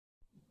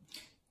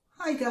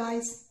Hi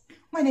guys,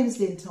 my name is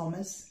Lynn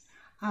Thomas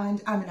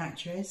and I'm an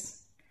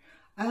actress.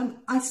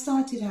 I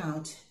started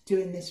out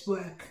doing this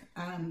work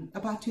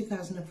about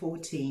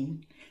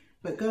 2014,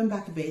 but going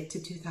back a bit to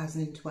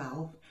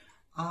 2012,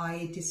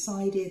 I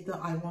decided that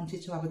I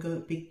wanted to have a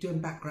go at doing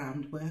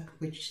background work,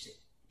 which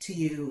to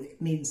you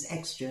means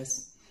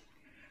extras.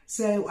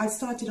 So I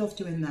started off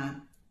doing that,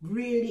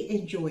 really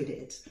enjoyed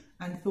it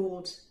and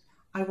thought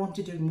I want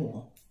to do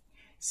more.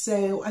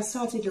 So I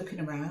started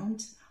looking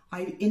around.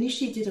 I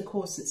initially did a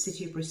course at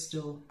City of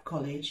Bristol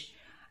College,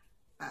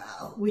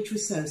 which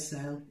was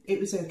so-so. It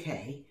was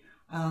okay.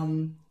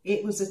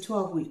 It was a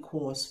 12-week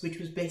course, which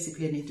was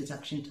basically an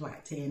introduction to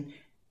acting.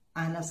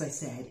 And as I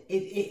said,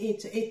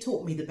 it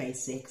taught me the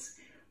basics,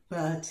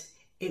 but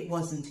it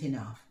wasn't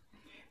enough.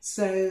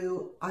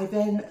 So I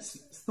then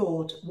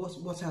thought,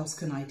 what else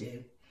can I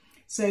do?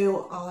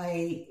 So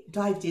I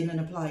dived in and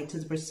applied to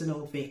the Bristol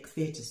Old Vic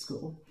Theatre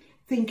School,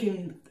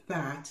 thinking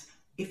that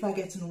if I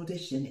get an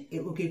audition,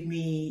 it will give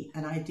me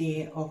an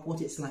idea of what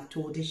it's like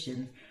to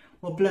audition.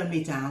 Well, blow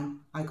me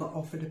down, I got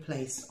offered a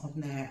place on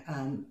their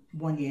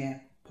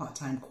 1-year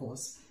part-time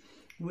course,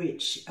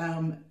 which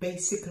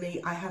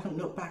basically I haven't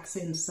looked back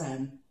since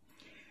then.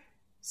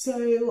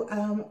 So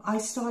I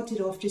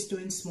started off just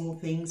doing small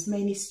things,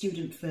 mainly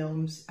student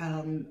films,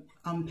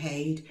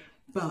 unpaid,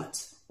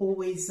 but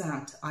always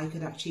that I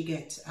could actually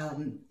get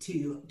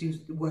to do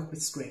work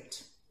with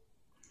script.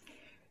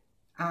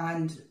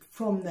 And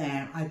from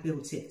there, I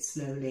built it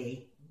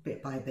slowly,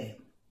 bit by bit.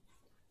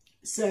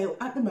 So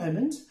at the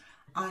moment,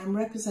 I'm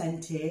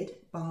represented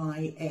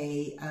by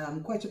a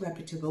quite a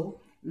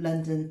reputable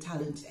London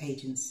talent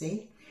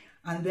agency,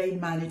 and they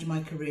manage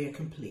my career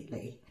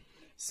completely.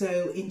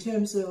 So in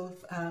terms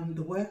of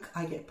the work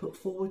I get put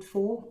forward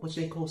for, which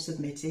they call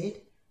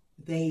submitted,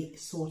 they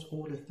sort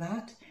all of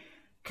that.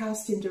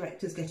 Casting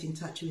directors get in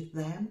touch with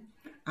them,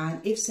 and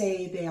if,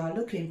 say, they are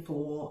looking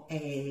for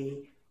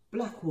a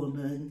black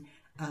woman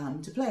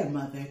to play a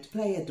mother, to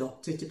play a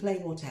doctor, to play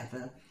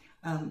whatever,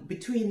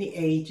 between the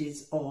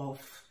ages of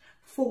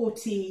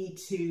 40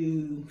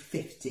 to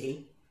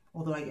 50,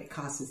 although I get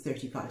cast as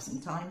 35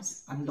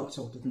 sometimes, I'm a lot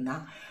older than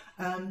that.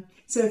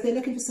 So if they're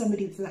looking for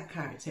somebody with that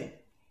character,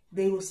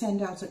 they will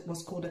send out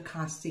what's called a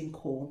casting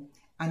call,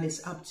 and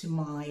it's up to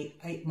my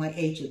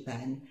agent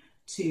then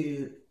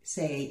to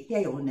say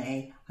yay or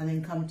nay, and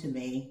then come to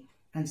me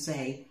and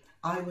say,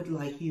 I would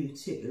like you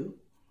to,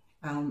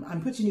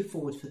 I'm putting you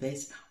forward for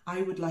this,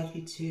 I would like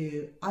you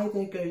to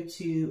either go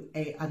to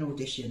an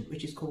audition,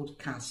 which is called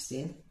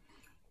casting,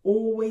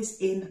 always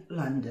in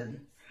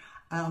London.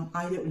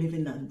 I don't live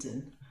in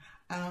London.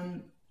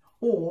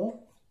 Or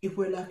if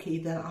we're lucky,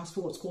 they'll ask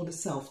for what's called a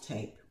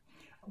self-tape.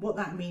 What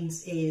that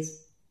means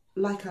is,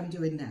 like I'm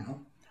doing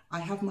now,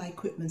 I have my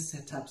equipment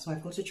set up. So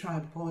I've got a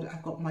tripod,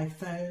 I've got my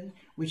phone,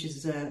 which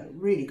is a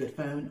really good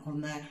phone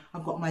on there.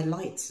 I've got my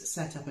lights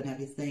set up and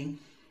everything.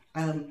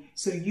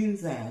 So you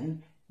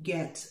then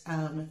get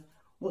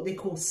what they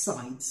call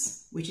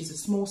sides, which is a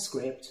small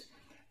script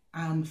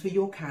for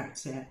your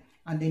character,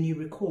 and then you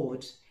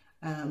record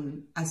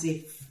as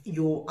if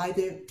you're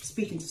either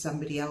speaking to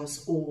somebody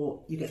else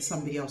or you get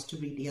somebody else to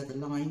read the other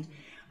line,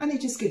 and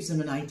it just gives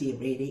them an idea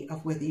really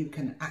of whether you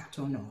can act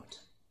or not.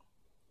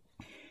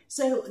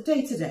 So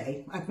day to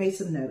day, I've made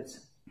some notes.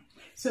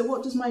 So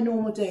what does my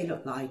normal day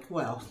look like?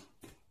 Well,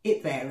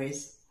 it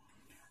varies.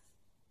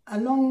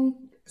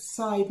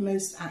 Alongside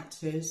most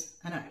actors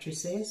and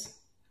actresses,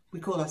 we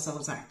call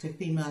ourselves actor,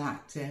 female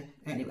actor,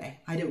 anyway,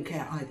 I don't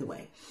care either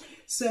way.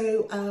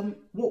 So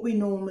what we're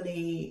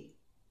normally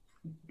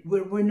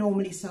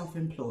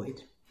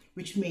self-employed,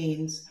 which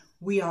means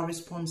we are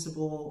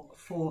responsible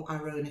for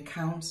our own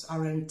accounts,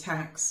 our own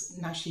tax,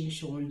 national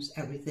insurance,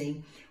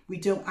 everything. We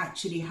don't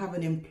actually have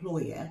an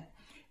employer.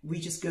 We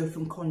just go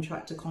from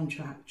contract to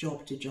contract,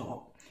 job to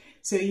job.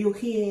 So you'll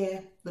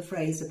hear the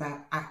phrase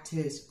about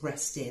actors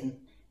resting.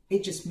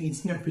 It just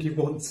means nobody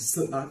wants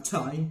us at that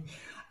time.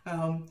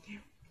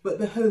 But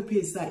the hope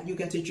is that you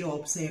get a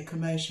job, say a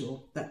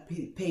commercial, that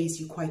pays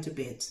you quite a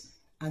bit.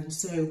 And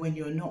so when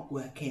you're not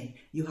working,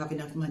 you have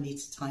enough money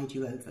to tide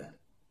you over.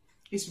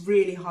 It's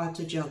really hard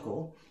to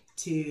juggle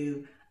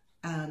to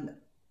earn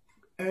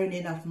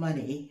enough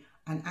money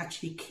and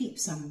actually keep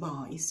some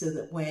by, so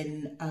that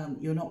when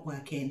you're not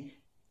working,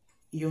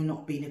 you're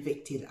not being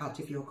evicted out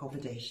of your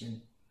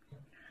accommodation.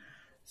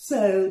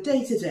 So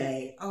day to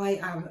day, I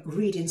am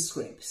reading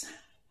scripts.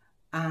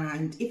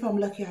 And if I'm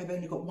lucky, I've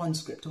only got one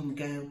script on the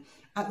go.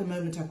 At the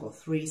moment, I've got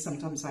 3,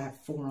 sometimes I have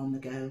 4 on the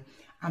go.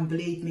 And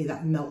believe me,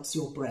 that melts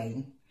your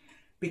brain.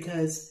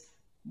 Because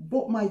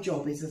what my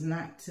job is as an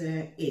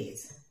actor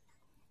is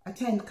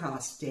attend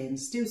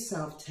castings, do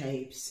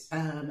self-tapes,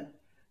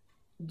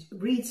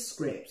 read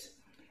script,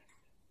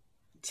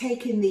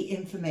 take in the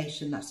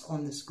information that's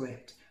on the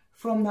script.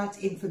 From that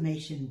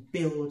information,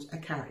 build a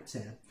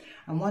character.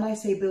 And when I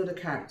say build a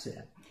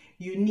character,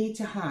 you need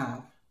to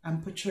have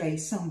and portray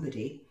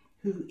somebody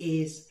who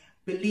is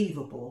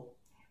believable,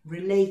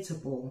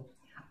 relatable,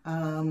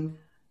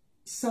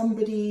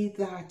 somebody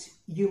that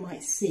you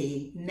might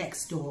see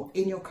next door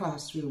in your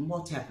classroom,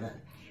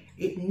 whatever.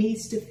 It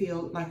needs to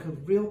feel like a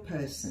real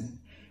person.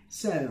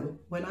 So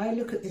when I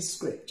look at this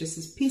script, just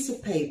this piece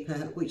of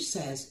paper which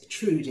says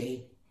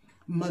Trudy,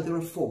 mother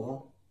of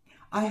 4,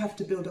 I have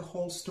to build a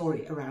whole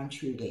story around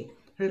Trudy.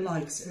 Her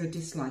likes, her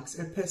dislikes,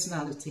 her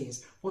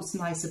personalities, what's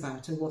nice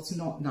about her, what's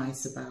not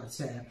nice about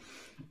her.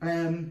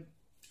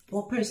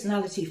 What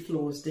personality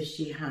flaws does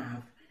she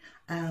have?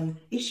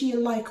 Is she a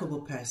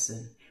likeable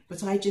person?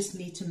 But I just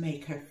need to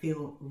make her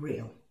feel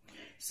real.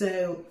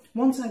 So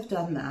once I've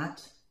done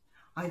that,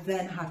 I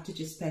then have to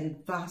just spend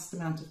a vast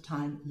amount of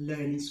time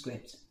learning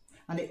script.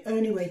 And the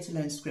only way to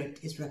learn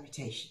script is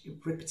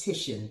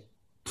repetition.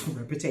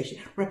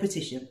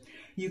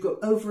 You go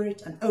over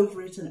it and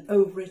over it and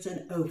over it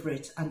and over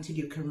it until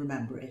you can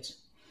remember it.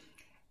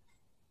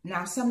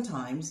 Now,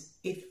 sometimes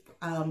if,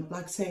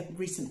 like say a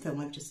recent film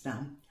I've just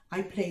done,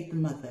 I played the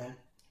mother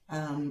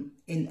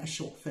in a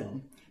short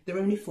film. There are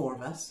only 4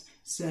 of us.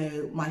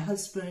 So my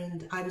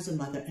husband, I was a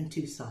mother and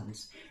 2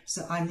 sons.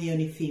 So I'm the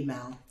only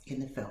female in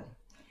the film,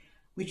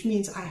 which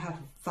means I have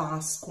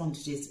vast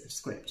quantities of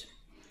script.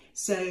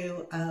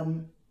 So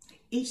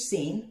each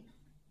scene,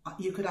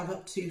 you could have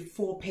up to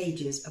 4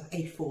 pages of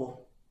A4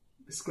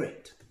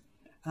 script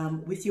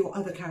with your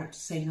other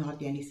characters saying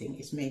hardly anything.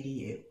 It's mainly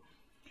you.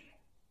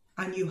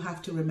 And you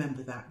have to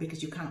remember that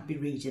because you can't be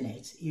reading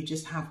it. You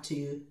just have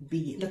to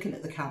be looking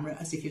at the camera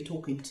as if you're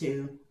talking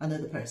to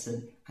another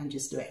person and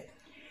just do it.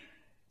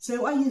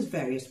 So I use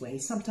various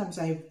ways. Sometimes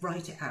I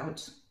write it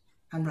out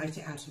and write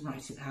it out and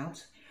write it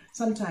out.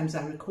 Sometimes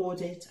I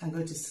record it and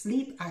go to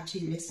sleep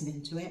actually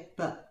listening to it.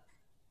 But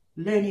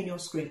learning your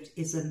script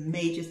is a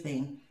major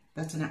thing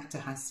that an actor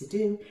has to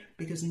do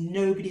because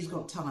nobody's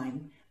got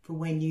time for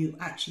when you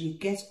actually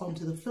get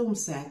onto the film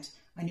set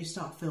and you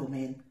start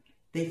filming,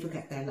 they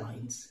forget their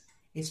lines.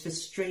 It's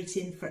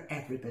frustrating for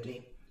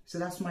everybody. So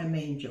that's my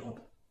main job.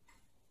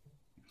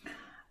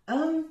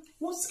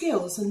 What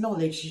skills and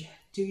knowledge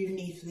do you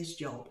need for this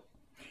job?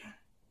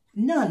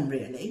 None,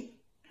 really.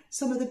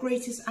 Some of the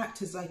greatest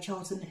actors like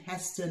Charlton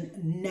Heston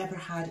never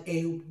had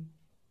a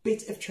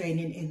bit of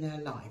training in their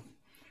life,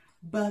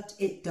 but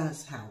it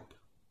does help.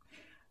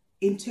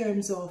 In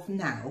terms of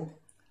now,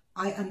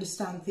 I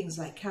understand things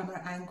like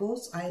camera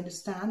angles, I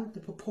understand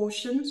the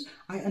proportions,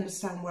 I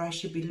understand where I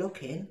should be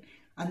looking.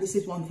 And this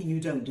is one thing you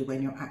don't do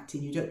when you're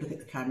acting. You don't look at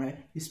the camera,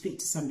 you speak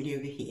to somebody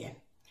over here.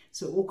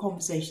 So all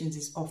conversations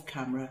is off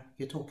camera,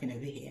 you're talking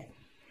over here.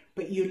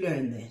 But you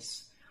learn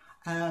this.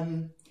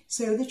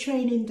 So the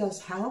training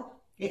does help.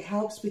 It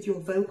helps with your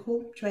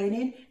vocal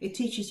training. It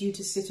teaches you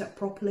to sit up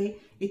properly.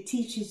 It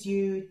teaches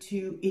you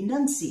to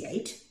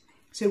enunciate.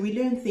 So we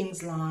learn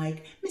things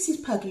like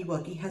Mrs. Puggy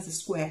Wuggy has a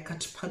square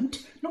cut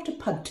punt, not a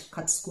punt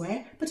cut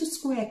square, but a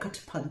square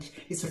cut punt.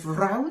 It's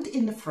round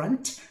in the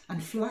front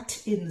and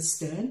flat in the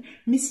stern.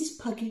 Mrs.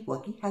 Puggy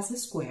Wuggy has a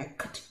square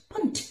cut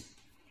punt.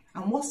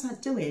 And what's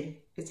that doing?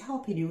 It's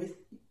helping you with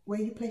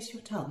where you place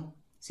your tongue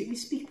so you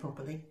speak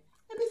properly.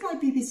 A bit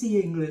like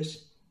BBC English.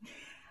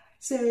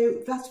 So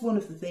that's one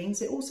of the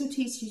things. It also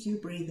teaches you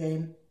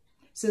breathing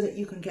so that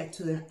you can get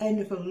to the end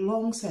of a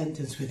long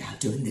sentence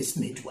without doing this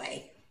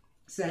midway.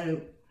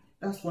 So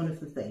that's one of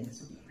the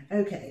things.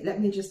 Okay, let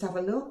me just have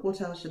a look.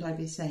 What else should I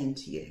be saying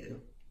to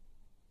you?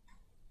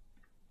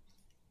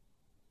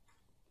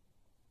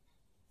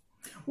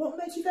 What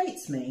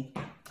motivates me?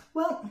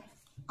 Well,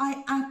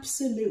 I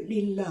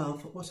absolutely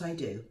love what I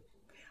do.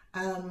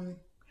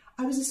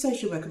 I was a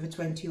social worker for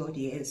 20 odd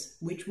years,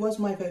 which was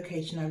my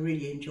vocation. I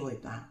really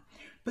enjoyed that.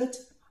 But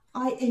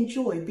I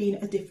enjoy being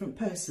a different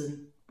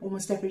person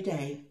almost every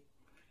day.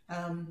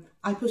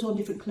 I put on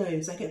different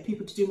clothes. I get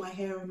people to do my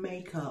hair and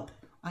makeup.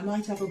 I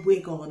might have a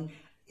wig on.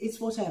 It's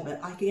whatever.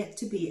 I get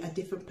to be a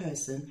different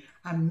person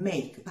and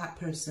make that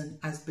person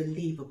as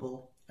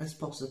believable as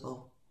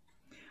possible.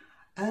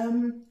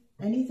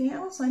 Anything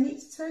else I need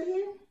to tell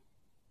you?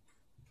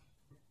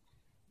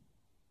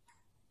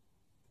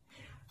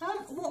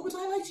 What would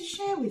I like to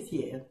share with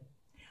you?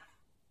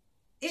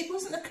 It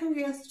wasn't a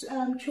career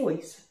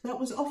choice that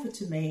was offered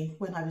to me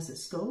when I was at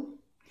school.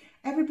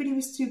 Everybody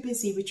was too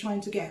busy with trying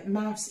to get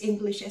maths,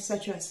 English,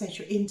 etc.,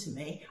 into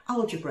me.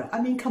 Algebra,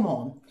 I mean, come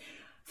on.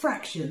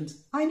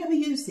 Fractions, I never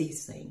use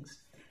these things.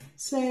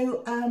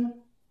 So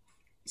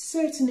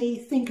certainly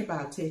think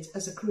about it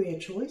as a career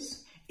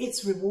choice.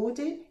 It's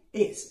rewarding,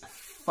 it's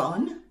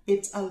fun,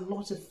 it's a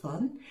lot of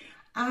fun,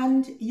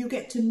 and you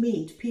get to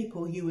meet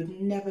people you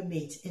would never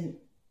meet in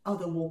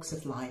other walks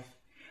of life.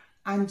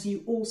 And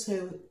you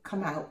also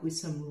come out with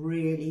some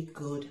really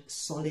good,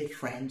 solid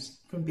friends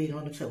from being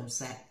on a film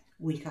set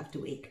week after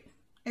week.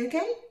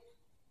 Okay?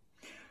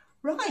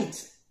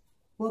 Right.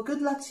 Well,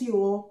 good luck to you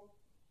all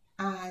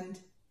and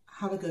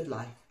have a good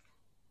life.